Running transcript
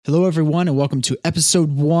Hello, everyone, and welcome to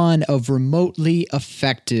episode 1 of Remotely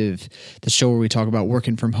Effective, the show where we talk about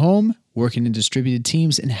working from home, working in distributed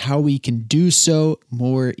teams, and how we can do so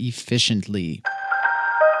more efficiently.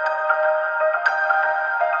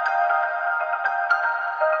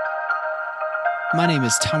 My name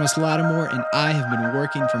is Thomas Lattimore, and I have been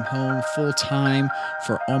working from home full-time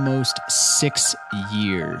for almost 6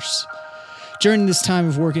 years. During this time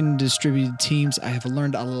of working in distributed teams, I have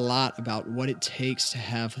learned a lot about what it takes to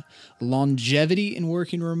have longevity in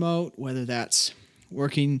working remote, whether that's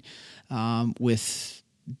working with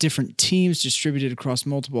different teams distributed across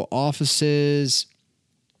multiple offices,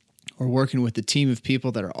 or working with a team of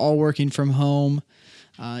people that are all working from home.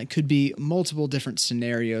 It could be multiple different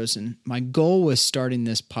scenarios, and my goal with starting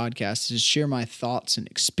this podcast is to share my thoughts and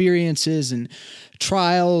experiences and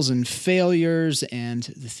trials and failures and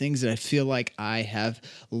the things that I feel like I have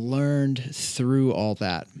learned through all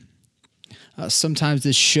that. Sometimes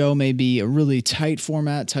this show may be a really tight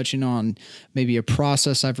format, touching on maybe a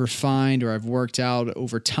process I've refined or I've worked out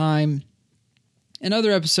over time. In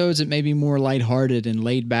other episodes, it may be more lighthearted and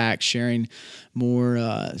laid back, sharing more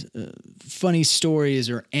funny stories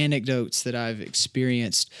or anecdotes that I've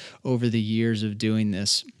experienced over the years of doing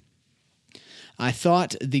this. I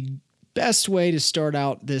thought the best way to start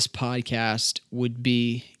out this podcast would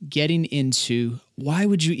be getting into why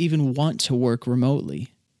would you even want to work remotely?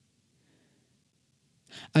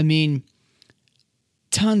 I mean,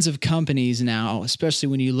 tons of companies now, especially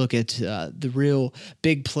when you look at the real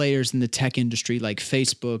big players in the tech industry like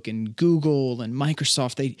Facebook and Google and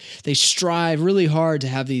Microsoft, they strive really hard to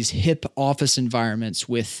have these hip office environments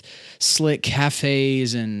with slick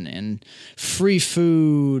cafes and free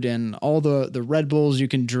food and all the Red Bulls you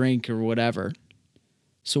can drink or whatever.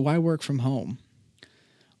 So why work from home?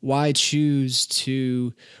 Why choose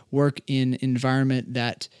to work in an environment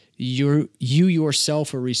that you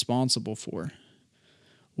yourself are responsible for?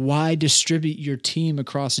 Why distribute your team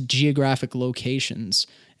across geographic locations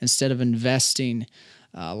instead of investing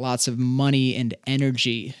lots of money and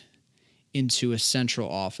energy into a central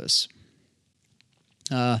office?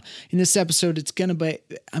 In this episode,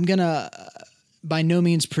 I'm gonna by no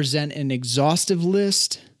means present an exhaustive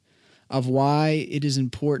list of why it is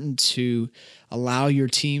important to allow your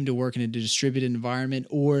team to work in a distributed environment,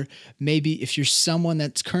 or maybe if you're someone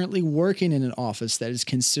that's currently working in an office that is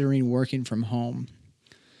considering working from home.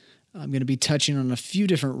 I'm going to be touching on a few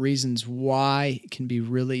different reasons why it can be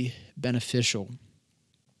really beneficial.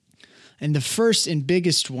 And the first and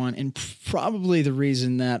biggest one, and probably the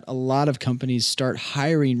reason that a lot of companies start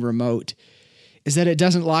hiring remote, is that it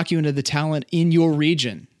doesn't lock you into the talent in your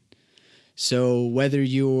region. So whether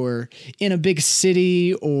you're in a big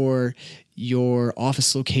city or your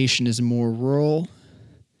office location is more rural,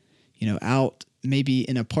 out maybe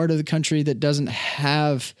in a part of the country that doesn't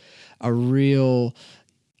have a real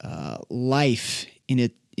life in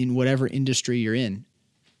whatever industry you're in,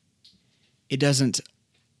 it doesn't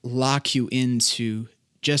lock you into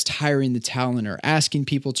just hiring the talent or asking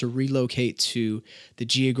people to relocate to the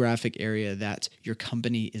geographic area that your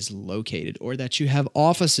company is located or that you have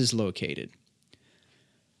offices located.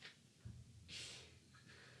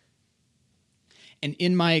 And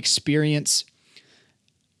in my experience,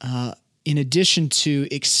 in addition to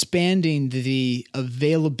expanding the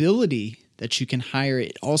availability that you can hire,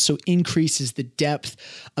 it also increases the depth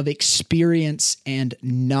of experience and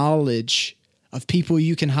knowledge of people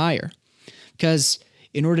you can hire. Because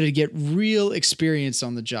in order to get real experience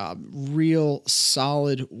on the job, real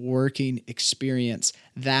solid working experience,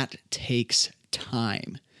 that takes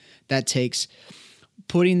time. That takes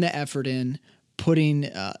putting the effort in, putting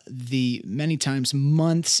the many times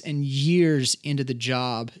months and years into the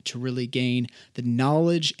job to really gain the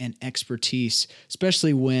knowledge and expertise,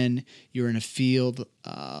 especially when you're in a field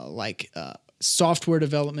like software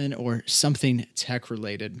development or something tech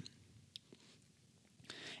related.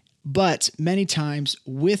 But many times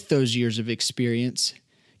with those years of experience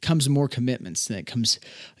comes more commitments. That comes,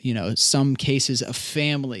 some cases a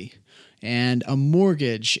family and a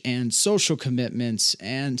mortgage and social commitments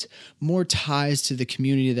and more ties to the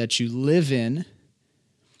community that you live in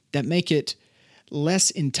that make it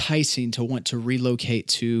less enticing to want to relocate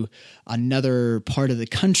to another part of the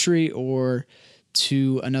country or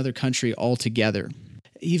to another country altogether.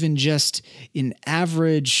 Even just in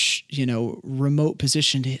average, remote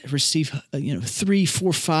position to receive, 3,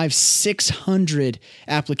 4, 5, 600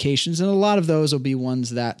 applications. And a lot of those will be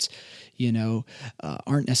ones that,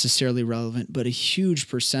 aren't necessarily relevant, but a huge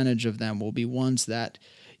percentage of them will be ones that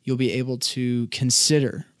you'll be able to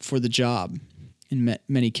consider for the job in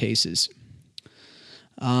many cases.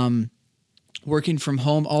 Working from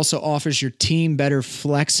home also offers your team better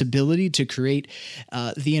flexibility to create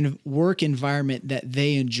the work environment that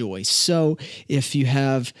they enjoy. So if you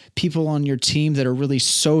have people on your team that are really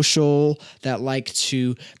social, that like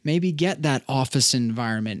to maybe get that office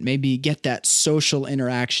environment, maybe get that social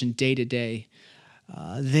interaction day to day,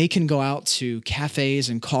 they can go out to cafes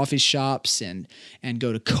and coffee shops and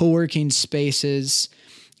go to co-working spaces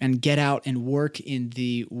and get out and work in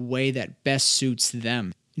the way that best suits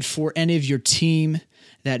them. And for any of your team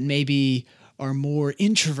that maybe are more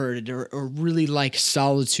introverted or really like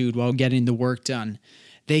solitude while getting the work done,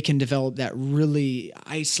 they can develop that really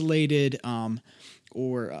isolated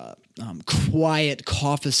quiet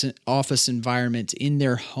office environment in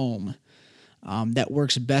their home that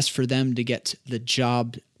works best for them to get the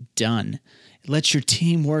job done. Let your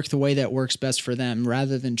team work the way that works best for them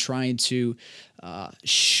rather than trying to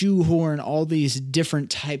shoehorn all these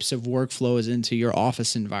different types of workflows into your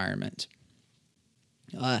office environment.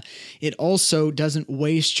 It also doesn't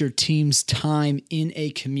waste your team's time in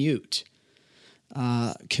a commute.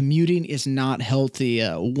 Commuting is not healthy.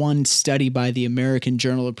 One study by the American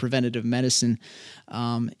Journal of Preventive Medicine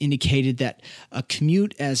indicated that a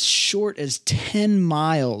commute as short as 10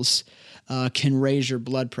 miles can raise your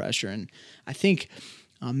blood pressure. And I think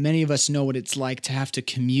many of us know what it's like to have to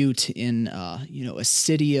commute in a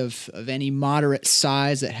city of any moderate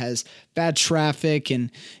size that has bad traffic,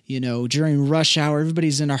 and during rush hour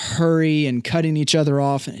everybody's in a hurry and cutting each other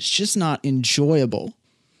off, and it's just not enjoyable.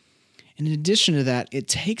 And in addition to that, it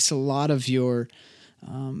takes a lot of your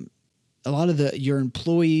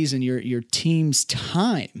employees and your team's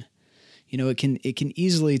time. It can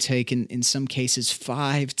easily take in some cases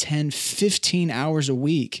 5, 10, 15 hours a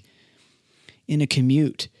week in a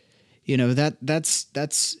commute.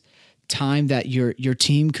 That's time that your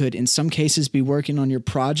team could in some cases be working on your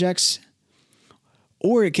projects,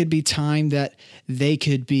 or it could be time that they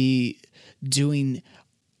could be doing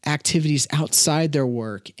activities outside their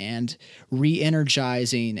work and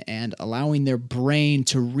re-energizing and allowing their brain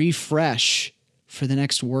to refresh for the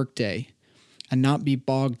next workday and not be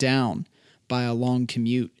bogged down by a long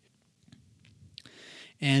commute.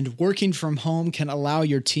 And working from home can allow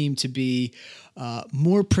your team to be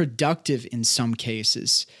more productive in some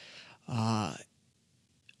cases.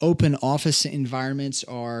 Open office environments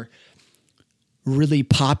are really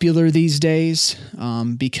popular these days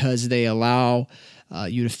because they allow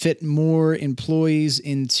you to fit more employees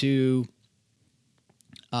into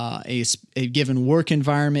a given work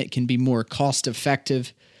environment. It can be more cost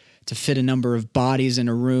effective to fit a number of bodies in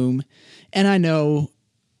a room. And I know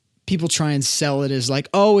people try and sell it as like,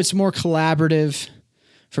 oh, it's more collaborative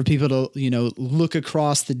for people to, look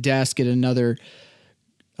across the desk at another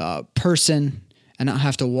person and not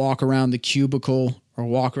have to walk around the cubicle or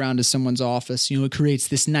walk around to someone's office. It creates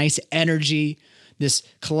this nice energy, this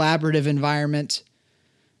collaborative environment.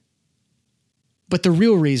 But the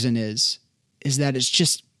real reason is that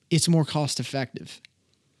it's more cost effective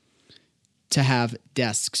to have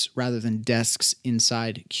desks rather than desks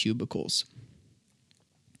inside cubicles.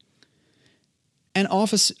 And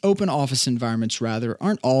open office environments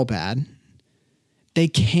aren't all bad. They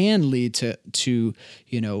can lead to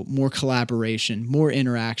more collaboration, more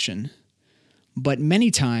interaction, but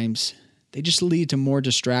many times they just lead to more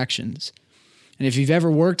distractions. And if you've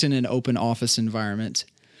ever worked in an open office environment,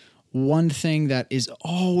 one thing that is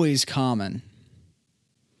always common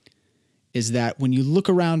is that when you look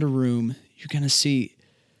around a room, you're going to see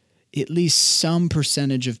at least some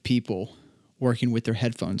percentage of people working with their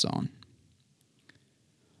headphones on,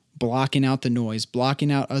 blocking out the noise, blocking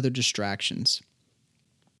out other distractions.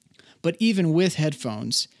 But even with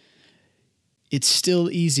headphones, it's still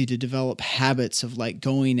easy to develop habits of like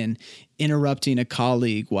going and interrupting a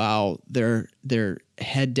colleague while they're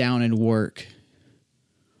head down in work.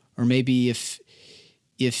 Or maybe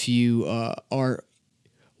if you are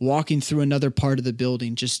walking through another part of the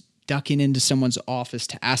building, just ducking into someone's office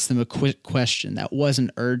to ask them a quick question that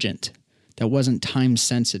wasn't urgent, that wasn't time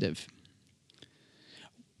sensitive.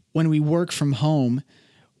 When we work from home,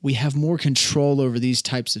 we have more control over these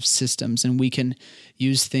types of systems, and we can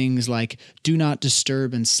use things like do not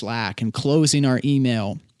disturb in Slack and closing our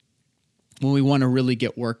email when we want to really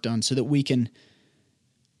get work done so that we can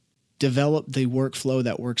develop the workflow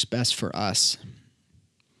that works best for us.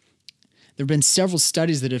 There have been several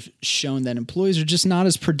studies that have shown that employees are just not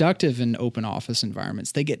as productive in open office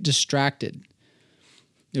environments. They get distracted.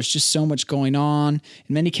 There's just so much going on.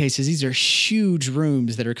 In many cases, these are huge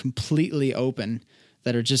rooms that are completely open,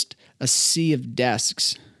 that are just a sea of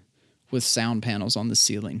desks with sound panels on the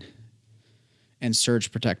ceiling and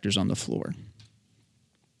surge protectors on the floor.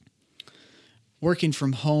 Working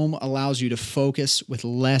from home allows you to focus with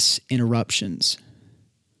less interruptions.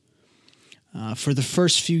 For the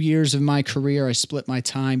first few years of my career, I split my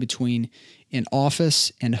time between an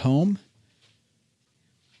office and home.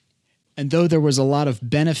 And though there was a lot of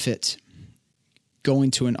benefit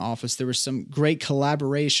going to an office, there was some great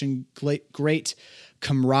collaboration, great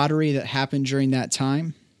camaraderie that happened during that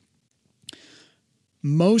time.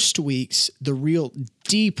 Most weeks, the real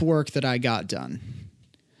deep work that I got done,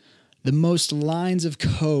 the most lines of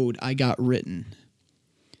code I got written,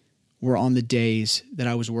 were on the days that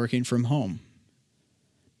I was working from home,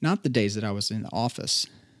 not the days that I was in the office.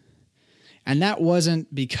 And that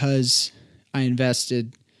wasn't because I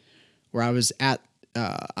invested where I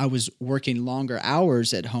was working longer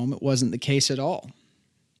hours at home. It wasn't the case at all.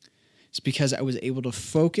 It's because I was able to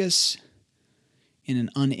focus in an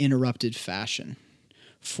uninterrupted fashion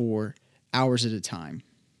for hours at a time.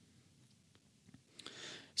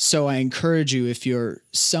 So I encourage you, if you're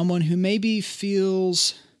someone who maybe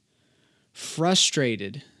feels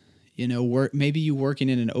frustrated, maybe you're working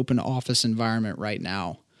in an open office environment right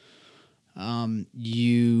now.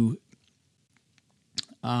 You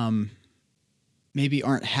maybe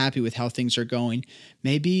aren't happy with how things are going.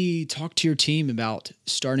 Maybe talk to your team about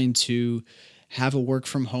starting to have a work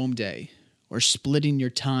from home day or splitting your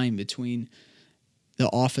time between the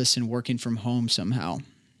office and working from home somehow.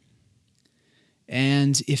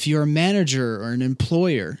 And if you're a manager or an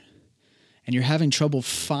employer and you're having trouble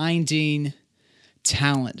finding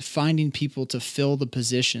talent, finding people to fill the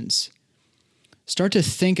positions, start to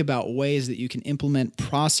think about ways that you can implement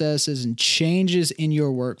processes and changes in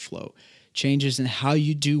your workflow, changes in how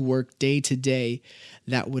you do work day to day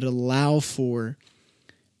that would allow for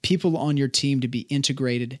people on your team to be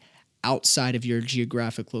integrated outside of your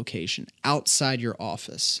geographic location, outside your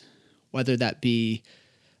office, whether that be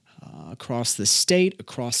across the state,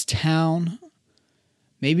 across town,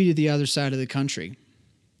 maybe to the other side of the country.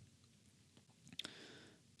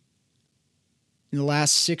 In the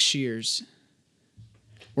last 6 years,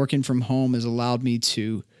 working from home has allowed me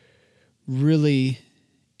to really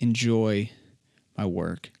enjoy my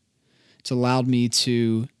work. It's allowed me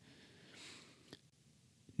to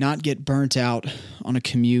not get burnt out on a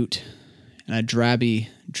commute and a drabby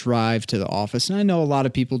drive to the office. And I know a lot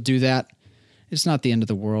of people do that. It's not the end of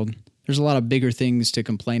the world. There's a lot of bigger things to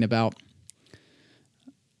complain about.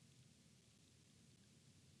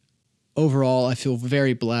 Overall, I feel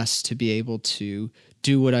very blessed to be able to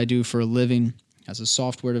do what I do for a living as a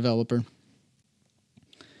software developer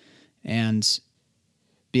and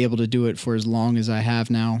be able to do it for as long as I have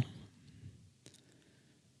now.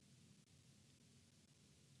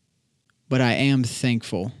 But I am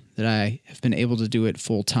thankful that I have been able to do it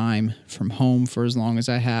full time from home for as long as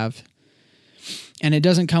I have. And it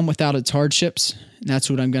doesn't come without its hardships, and that's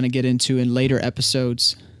what I'm going to get into in later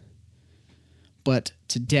episodes. But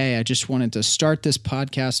today, I just wanted to start this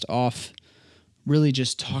podcast off really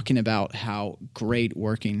just talking about how great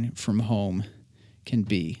working from home can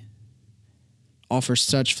be. Offers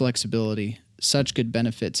such flexibility, such good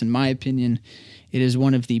benefits. In my opinion, it is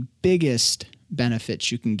one of the biggest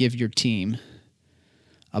benefits you can give your team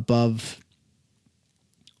above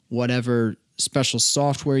whatever special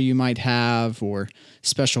software you might have or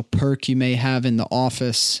special perk you may have in the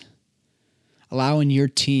office. Allowing your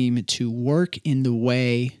team to work in the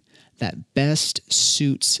way that best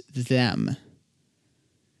suits them.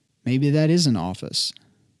 Maybe that is an office.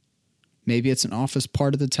 Maybe it's an office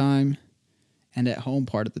part of the time and at home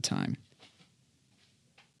part of the time.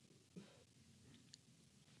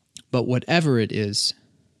 But whatever it is,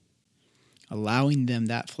 allowing them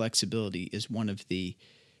that flexibility is one of the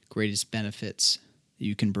greatest benefits that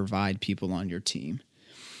you can provide people on your team.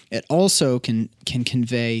 It also can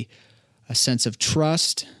convey a sense of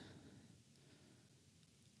trust,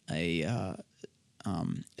 a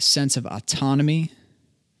sense of autonomy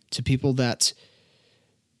to people that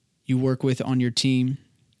you work with on your team,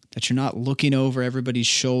 that you're not looking over everybody's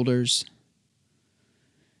shoulders.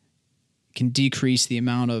 It can decrease the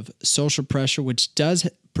amount of social pressure, which does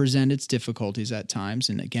present its difficulties at times.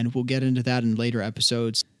 And again, we'll get into that in later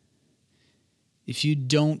episodes. If you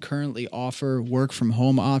don't currently offer work from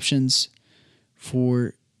home options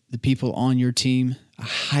for the people on your team, I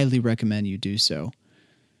highly recommend you do so.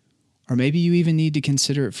 Or maybe you even need to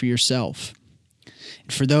consider it for yourself.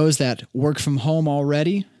 And for those that work from home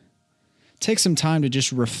already, take some time to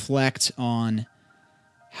just reflect on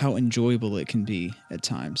how enjoyable it can be at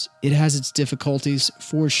times. It has its difficulties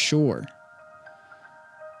for sure.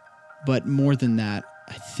 But more than that,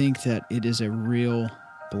 I think that it is a real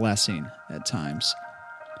blessing at times.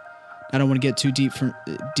 I don't want to get too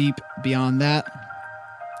deep beyond that.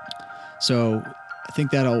 So I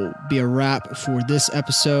think that'll be a wrap for this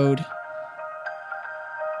episode.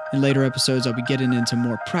 In later episodes, I'll be getting into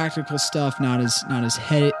more practical stuff, not as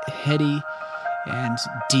heady and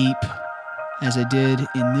deep as I did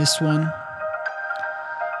in this one.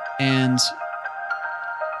 And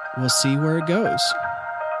we'll see where it goes.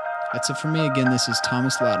 That's it for me. Again, this is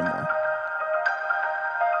Thomas Lattimore.